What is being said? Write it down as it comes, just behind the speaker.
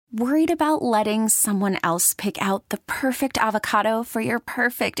Worried about letting someone else pick out the perfect avocado for your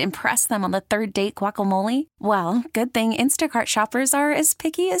perfect impress them on the third date guacamole? Well, good thing Instacart shoppers are as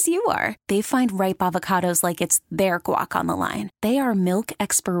picky as you are. They find ripe avocados like it's their guac on the line. They are milk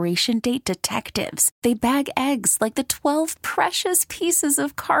expiration date detectives. They bag eggs like the 12 precious pieces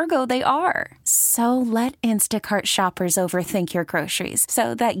of cargo they are. So let Instacart shoppers overthink your groceries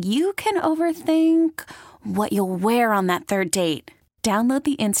so that you can overthink what you'll wear on that third date. Download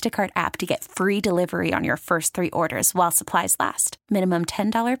the Instacart app to get free delivery on your first 3 orders while supplies last. Minimum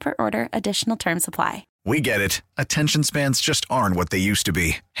 $10 per order. Additional terms apply. We get it. Attention spans just aren't what they used to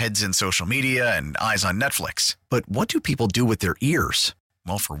be. Heads in social media and eyes on Netflix. But what do people do with their ears?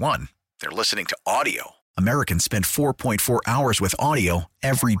 Well, for one, they're listening to audio. Americans spend 4.4 hours with audio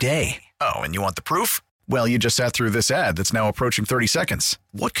every day. Oh, and you want the proof? Well, you just sat through this ad that's now approaching 30 seconds.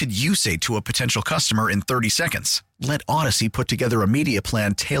 What could you say to a potential customer in 30 seconds? Let Odyssey put together a media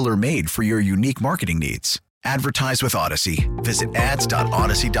plan tailor-made for your unique marketing needs. Advertise with Odyssey. Visit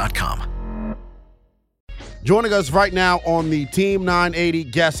ads.odyssey.com. Joining us right now on the Team 980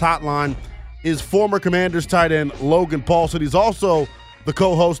 guest hotline is former Commanders tight end Logan Paulsen. He's also the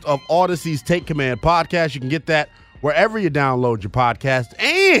co-host of Odyssey's Take Command podcast. You can get that wherever you download your podcast.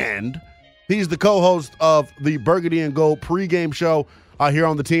 And he's the co-host of the Burgundy and Gold pregame show here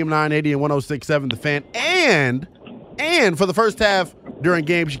on the Team 980 and 106.7 The Fan. And for the first half during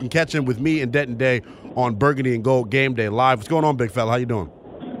games, you can catch him with me and Denton Day on Burgundy and Gold Game Day Live. What's going on, big fella? How you doing?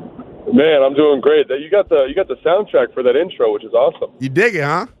 Man, I'm doing great. You got the soundtrack for that intro, which is awesome. You dig it,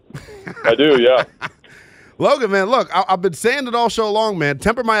 huh? I do, yeah. Logan, man, look, I've been saying it all show long, man.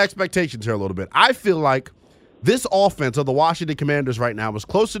 Temper my expectations here a little bit. I feel like this offense of the Washington Commanders right now is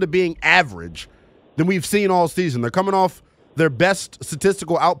closer to being average than we've seen all season. They're coming off their best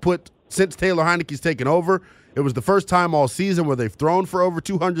statistical output since Taylor Heineke's taken over. It was the first time all season where they've thrown for over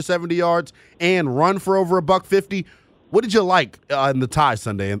 270 yards and run for over $150. What did you like in the tie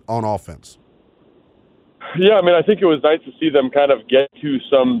Sunday on offense? Yeah, I mean, I think it was nice to see them kind of get to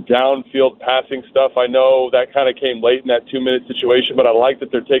some downfield passing stuff. I know that kind of came late in that 2-minute situation, but I like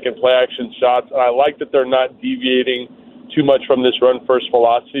that they're taking play-action shots. And I like that they're not deviating too much from this run-first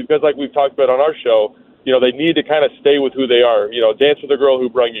philosophy because, like we've talked about on our show, they need to kind of stay with who they are, dance with the girl who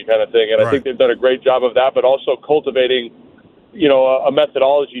brung you kind of thing. And right. I think they've done a great job of that, but also cultivating, a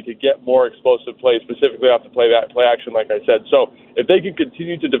methodology to get more explosive plays, specifically off the play action, like I said. So if they can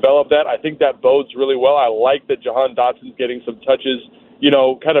continue to develop that, I think that bodes really well. I like that Jahan Dotson's getting some touches,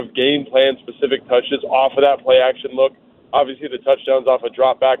 kind of game plan specific touches off of that play action look. Obviously the touchdown's off a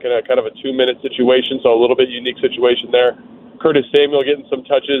drop back in a kind of a 2-minute situation, so a little bit unique situation there. Curtis Samuel getting some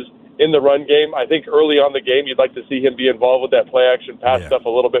touches in the run game. I think early on the game you'd like to see him be involved with that play action pass stuff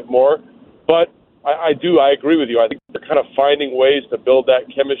a little bit more. But I agree with you. I think they're kind of finding ways to build that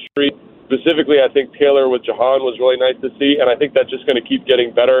chemistry. Specifically, I think Taylor with Jahan was really nice to see, and I think that's just going to keep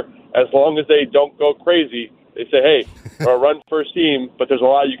getting better as long as they don't go crazy. They say, hey, we're a run-first team, but there's a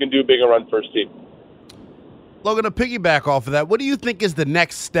lot you can do being a run-first team. Logan, to piggyback off of that, what do you think is the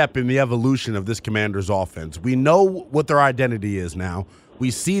next step in the evolution of this Commanders offense? We know what their identity is now. We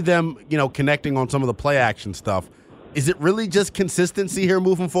see them, connecting on some of the play-action stuff. Is it really just consistency here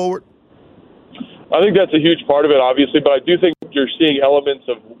moving forward? I think that's a huge part of it, obviously, but I do think you're seeing elements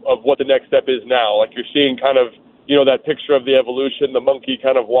of what the next step is now. Like you're seeing kind of, that picture of the evolution, the monkey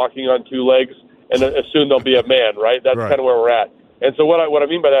kind of walking on 2 legs, and soon there'll be a man, right? That's right. Kind of where we're at. And so what I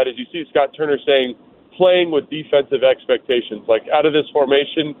mean by that is you see Scott Turner saying, playing with defensive expectations. Like out of this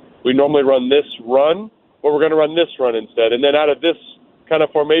formation, we normally run this run, but we're going to run this run instead. And then out of this kind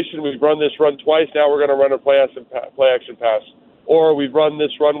of formation, we've run this run twice, now we're going to run a play action pass. Or we've run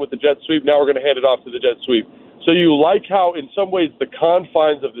this run with the jet sweep, now we're going to hand it off to the jet sweep. So you like how, in some ways, the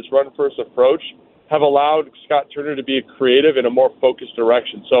confines of this run-first approach have allowed Scott Turner to be creative in a more focused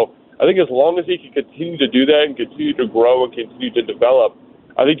direction. So I think as long as he can continue to do that and continue to grow and continue to develop,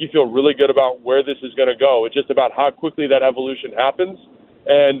 I think you feel really good about where this is going to go. It's just about how quickly that evolution happens,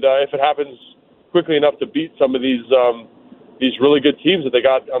 and if it happens quickly enough to beat some of these really good teams that they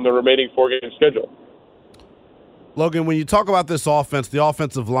got on the remaining 4-game schedule. Logan, when you talk about this offense, the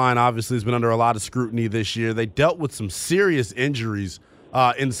offensive line obviously has been under a lot of scrutiny this year. They dealt with some serious injuries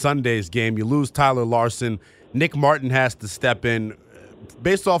in Sunday's game. You lose Tyler Larson. Nick Martin has to step in.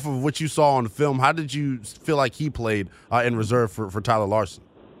 Based off of what you saw on film, how did you feel like he played in reserve for Tyler Larson?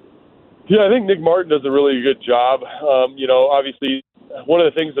 Yeah, I think Nick Martin does a really good job. Obviously, one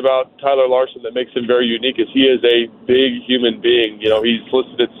of the things about Tyler Larson that makes him very unique is he is a big human being. He's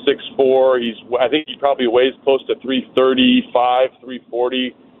listed at 6'4". I think he probably weighs close to 335,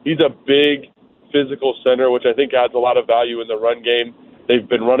 340. He's a big physical center, which I think adds a lot of value in the run game. They've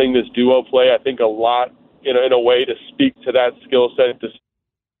been running this duo play, I think, a lot in a way to speak to that skill set, to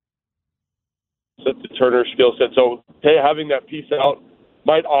Turner's skill set. So having that piece out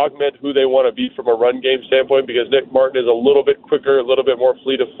might augment who they want to be from a run game standpoint, because Nick Martin is a little bit quicker, a little bit more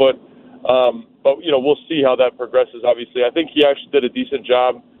fleet of foot. But we'll see how that progresses, obviously. I think he actually did a decent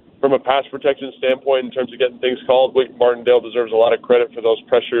job from a pass protection standpoint in terms of getting things called. Wink Martindale deserves a lot of credit for those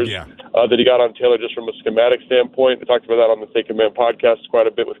pressures that he got on Taylor just from a schematic standpoint. I talked about that on the Take Command podcast quite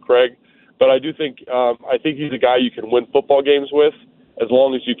a bit with Craig. But I do think he's a guy you can win football games with as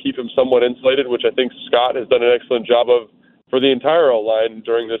long as you keep him somewhat insulated, which I think Scott has done an excellent job of for the entire O-line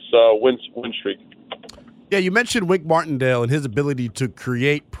during this win streak. Yeah, you mentioned Wink Martindale and his ability to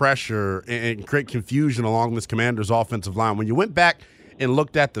create pressure and create confusion along this Commanders' offensive line. When you went back and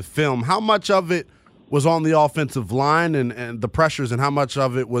looked at the film, how much of it was on the offensive line and the pressures, and how much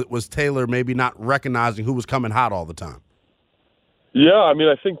of it was Taylor maybe not recognizing who was coming hot all the time? Yeah, I mean,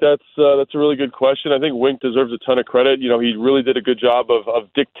 I think that's a really good question. I think Wink deserves a ton of credit. He really did a good job of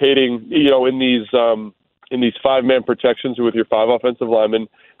dictating, in these five-man protections with your five offensive linemen,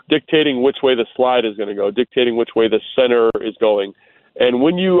 dictating which way the slide is going to go, dictating which way the center is going. And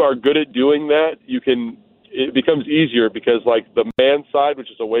when you are good at doing that, it becomes easier because, like, the man side, which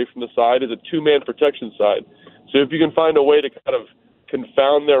is away from the side, is a two-man protection side. So if you can find a way to kind of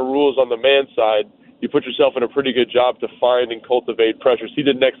confound their rules on the man side, you put yourself in a pretty good job to find and cultivate pressures. He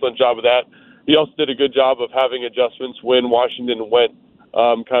did an excellent job of that. He also did a good job of having adjustments when Washington went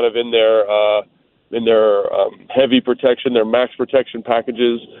kind of in their heavy protection, their max protection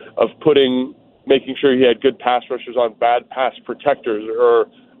packages, of making sure he had good pass rushers on bad pass protectors or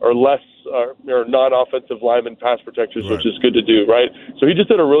less or non-offensive lineman pass protectors, right, which is good to do, right? So he just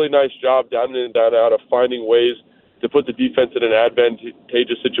did a really nice job down in and down out of finding ways to put the defense in an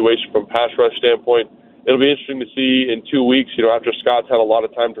advantageous situation from a pass rush standpoint. It'll be interesting to see in 2 weeks, after Scott's had a lot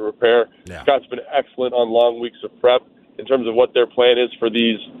of time to prepare. Yeah. Scott's been excellent on long weeks of prep in terms of what their plan is for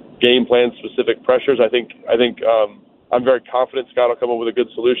these game plan specific pressures. I think I'm very confident Scott will come up with a good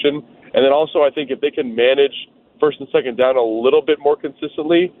solution. And then also, I think if they can manage first and second down a little bit more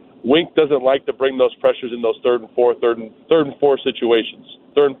consistently, Wink doesn't like to bring those pressures in those third and four situations,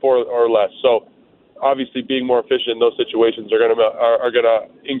 third and four or less. So obviously, being more efficient in those situations are going to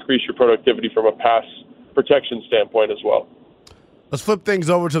increase your productivity from a pass protection standpoint as well. Let's flip things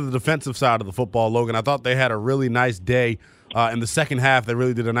over to the defensive side of the football, Logan. I thought they had a really nice day in the second half. They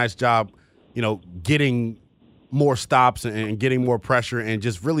really did a nice job, getting more stops and getting more pressure and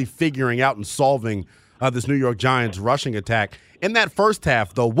just really figuring out and solving this New York Giants rushing attack. In that first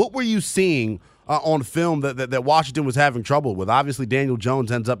half, though, what were you seeing on film that Washington was having trouble with? Obviously, Daniel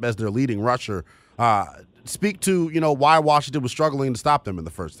Jones ends up as their leading rusher. Speak to, why Washington was struggling to stop them in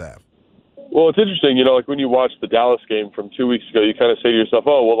the first half. Well, it's interesting, like when you watch the Dallas game from 2 weeks ago, you kind of say to yourself,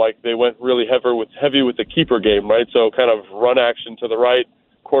 they went really heavy with the keeper game, right? So kind of run action to the right,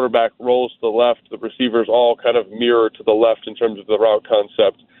 quarterback rolls to the left, the receivers all kind of mirror to the left in terms of the route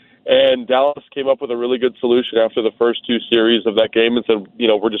concept. And Dallas came up with a really good solution after the first two series of that game and said,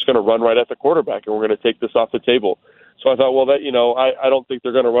 we're just going to run right at the quarterback and we're going to take this off the table. So I thought, I don't think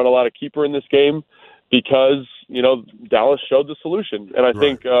they're going to run a lot of keeper in this game because, Dallas showed the solution. And I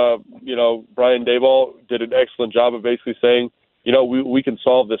think, Brian Daboll did an excellent job of basically saying, we can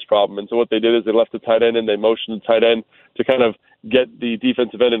solve this problem. And so what they did is they left the tight end and they motioned the tight end to kind of get the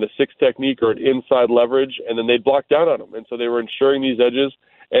defensive end in a six technique or an inside leverage, and then they'd block down on him. And so they were ensuring these edges.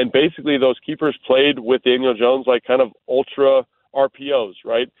 And basically those keepers played with Daniel Jones like kind of ultra RPOs,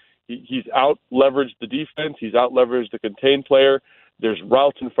 right? He's out-leveraged the defense. He's out-leveraged the contained player. There's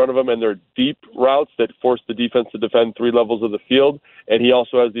routes in front of him, and they're deep routes that force the defense to defend three levels of the field. And he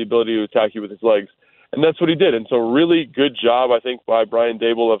also has the ability to attack you with his legs. And that's what he did. And so really good job, I think, by Brian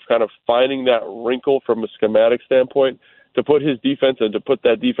Daboll of kind of finding that wrinkle from a schematic standpoint to put his defense and to put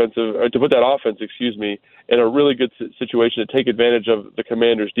that offense, in a really good situation to take advantage of the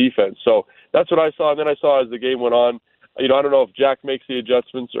Commanders' defense. So that's what I saw. And then I saw as the game went on, I don't know if Jack makes the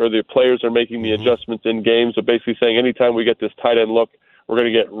adjustments or the players are making the adjustments in games, but basically saying anytime we get this tight end look, we're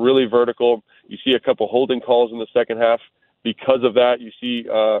going to get really vertical. You see a couple holding calls in the second half. Because of that, you see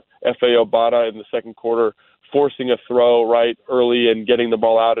F.A. Obata in the second quarter forcing a throw right early and getting the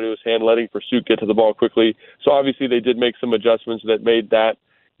ball out of his hand, letting Pursuit get to the ball quickly. So obviously they did make some adjustments that made that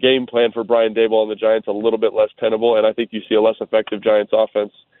game plan for Brian Daboll and the Giants a little bit less tenable, and I think you see a less effective Giants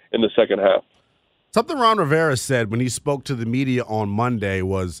offense in the second half. Something Ron Rivera said when he spoke to the media on Monday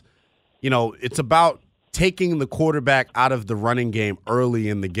was, it's about taking the quarterback out of the running game early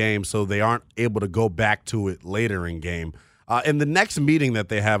in the game so they aren't able to go back to it later in game. In the next meeting that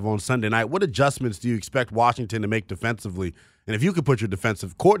they have on Sunday night, what adjustments do you expect Washington to make defensively And if you could put your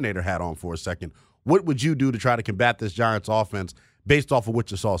defensive coordinator hat on for a second, what would you do to try to combat this Giants offense based off of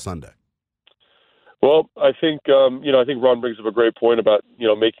what you saw Sunday? Well, I think I think Ron brings up a great point about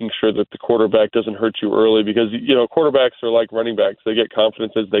making sure that the quarterback doesn't hurt you early, because quarterbacks are like running backs; they get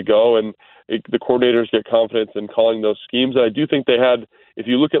confidence as they go, and the coordinators get confidence in calling those schemes. And I do think they had, if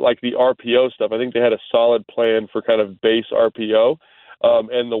you look at like the RPO stuff, I think they had a solid plan for kind of base RPO.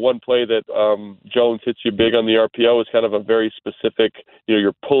 And the one play that Jones hits you big on the RPO is kind of a very specific,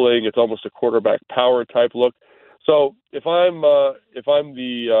 you're pulling. It's almost a quarterback power type look. So if I'm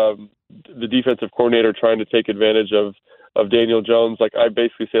the defensive coordinator trying to take advantage of Daniel Jones, like I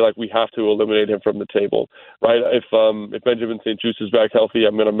basically say, like we have to eliminate him from the table, right? If Benjamin St-Juste is back healthy,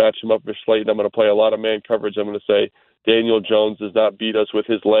 I'm going to match him up with Slayton. I'm going to play a lot of man coverage. I'm going to say Daniel Jones does not beat us with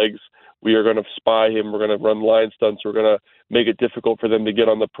his legs. We are going to spy him. We're going to run line stunts. We're going to make it difficult for them to get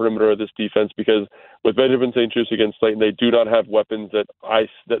on the perimeter of this defense, because with Benjamin St-Juste against Slayton, they do not have weapons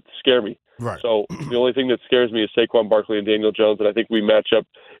that scare me. Right. So the only thing that scares me is Saquon Barkley and Daniel Jones, and I think we match up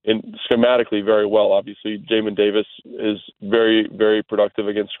schematically very well. Obviously, Jamin Davis is very, very productive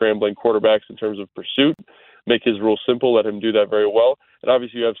against scrambling quarterbacks in terms of pursuit. Make his rule simple, let him do that very well. And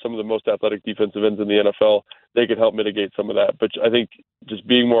obviously you have some of the most athletic defensive ends in the NFL. They could help mitigate some of that. But I think just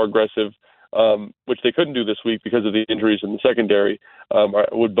being more aggressive, which they couldn't do this week because of the injuries in the secondary,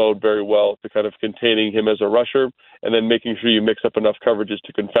 would bode very well to kind of containing him as a rusher, and then making sure you mix up enough coverages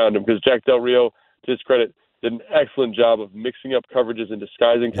to confound him. Because Jack Del Rio, to his credit, did an excellent job of mixing up coverages and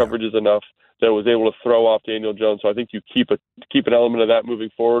disguising coverages enough that it was able to throw off Daniel Jones. So I think you keep an element of that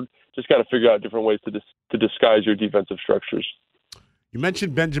moving forward. Just got to figure out different ways to disguise your defensive structures. You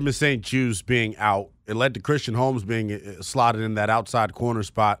mentioned Benjamin St-Juste being out. It led to Christian Holmes being slotted in that outside corner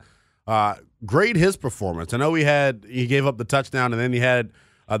spot. Grade his performance. I know he gave up the touchdown, and then he had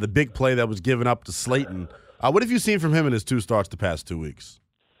the big play that was given up to Slayton. What have you seen from him in his 2 starts the past 2 weeks?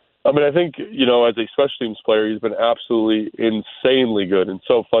 I mean, I think, as a special teams player, he's been absolutely insanely good and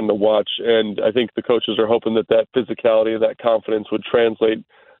so fun to watch. And I think the coaches are hoping that physicality and that confidence would translate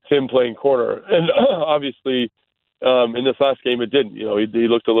to him playing corner. And obviously, in this last game, it didn't. He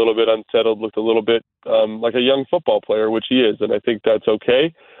looked a little bit unsettled, looked a little bit like a young football player, which he is. And I think that's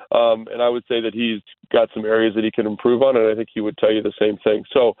okay. And I would say that he's got some areas that he can improve on, and I think he would tell you the same thing.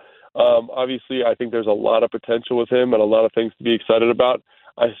 So obviously, I think there's a lot of potential with him and a lot of things to be excited about.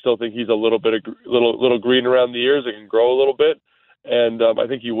 I still think he's a little green around the ears and can grow a little bit, and I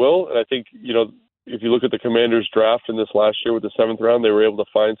think he will. And I think if you look at the Commanders draft in this last year with the 7th round, they were able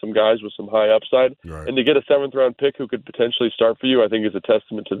to find some guys with some high upside, right. And to get a 7th round pick who could potentially start for you, I think is a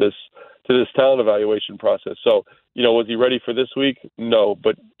testament to this talent evaluation process. So was he ready for this week? No,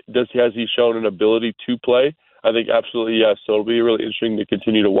 but has he shown an ability to play? I think absolutely yes. So it'll be really interesting to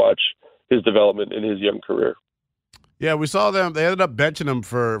continue to watch his development in his young career. Yeah, we saw them. They ended up benching him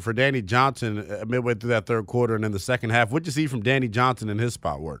for Danny Johnson midway through that third quarter, and in the second half. What'd you see from Danny Johnson in his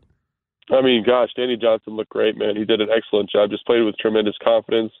spot work? I mean, gosh, Danny Johnson looked great, man. He did an excellent job. Just played with tremendous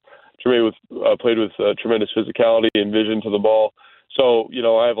confidence. Played with tremendous physicality and vision to the ball. So,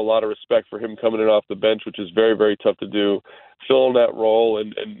 I have a lot of respect for him coming in off the bench, which is very, very tough to do, filling that role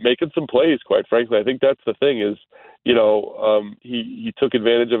and making some plays, quite frankly. I think that's the thing is, he took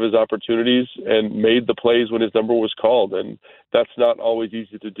advantage of his opportunities and made the plays when his number was called, and that's not always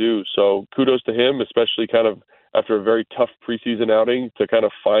easy to do. So kudos to him, especially kind of after a very tough preseason outing, to kind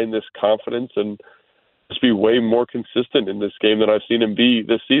of find this confidence and just be way more consistent in this game than I've seen him be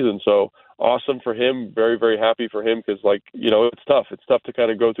this season. So awesome for him. Very, very happy for him because, it's tough. It's tough to kind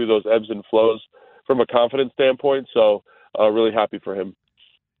of go through those ebbs and flows from a confidence standpoint. So really happy for him.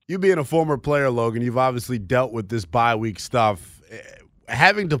 You being a former player, Logan, you've obviously dealt with this bye week stuff.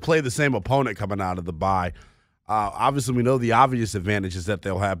 Having to play the same opponent coming out of the bye, obviously we know the obvious advantages that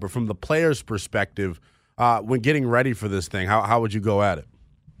they'll have, but from the player's perspective, when getting ready for this thing, how would you go at it?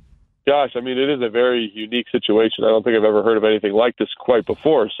 Gosh, I mean, it is a very unique situation. I don't think I've ever heard of anything like this quite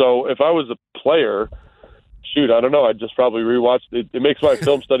before. So if I was a player, I don't know. I'd just probably rewatch it. It makes my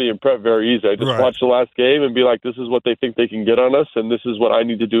film study and prep very easy. I just watch the last game and be like, this is what they think they can get on us, and this is what I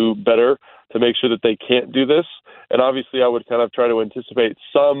need to do better to make sure that they can't do this. And obviously I would kind of try to anticipate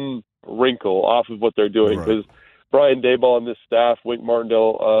some wrinkle off of what they're doing because Brian Daboll and this staff, Wink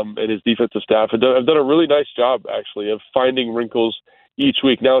Martindale and his defensive staff, have done a really nice job, actually, of finding wrinkles each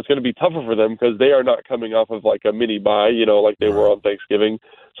week. Now it's going to be tougher for them because they are not coming off of like a mini bye, like they were on Thanksgiving.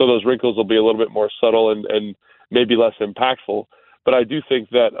 So those wrinkles will be a little bit more subtle and maybe less impactful. But I do think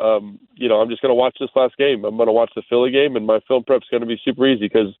that, I'm just going to watch this last game. I'm going to watch the Philly game, and my film prep is going to be super easy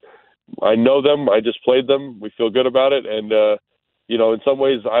because I know them. I just played them. We feel good about it. And in some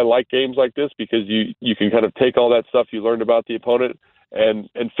ways I like games like this because you can kind of take all that stuff you learned about the opponent and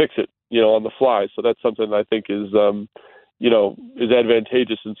fix it, on the fly. So that's something I think is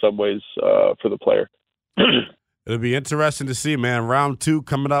advantageous in some ways for the player. It'll be interesting to see, man. Round 2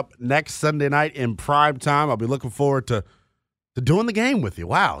 coming up next Sunday night in prime time. I'll be looking forward to doing the game with you.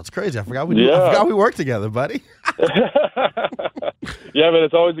 Wow, it's crazy. I forgot we worked together, buddy. Yeah, man,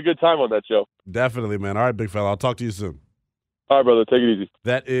 it's always a good time on that show. Definitely, man. All right, big fella. I'll talk to you soon. All right, brother. Take it easy.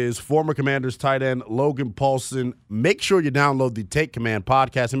 That is former Commanders tight end Logan Paulsen. Make sure you download the Take Command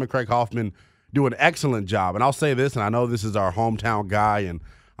podcast. Him and Craig Hoffman do an excellent job. And I'll say this, and I know this is our hometown guy, and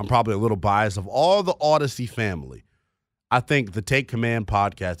I'm probably a little biased. Of all the Odyssey family, I think the Take Command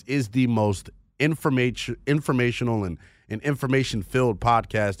podcast is the most informational and information-filled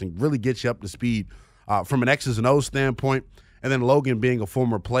podcast and really gets you up to speed from an X's and O's standpoint. And then Logan, being a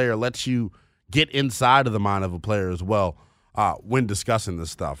former player, lets you get inside of the mind of a player as well when discussing this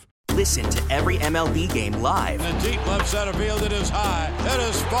stuff. Listen to every MLB game live. In the deep left center field, it is high, it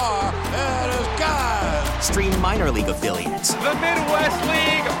is far, it is gone. Stream minor league affiliates. The Midwest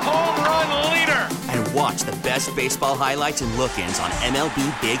League home run leader. And watch the best baseball highlights and look-ins on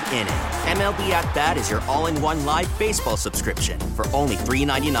MLB Big Inning. MLB At Bat is your all-in-one live baseball subscription for only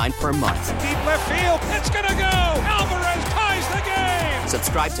 $3.99 per month. Deep left field, it's gonna go. Alvarez ties the game.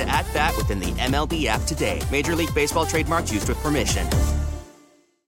 Subscribe to At Bat within the MLB app today. Major League Baseball trademarks used with permission.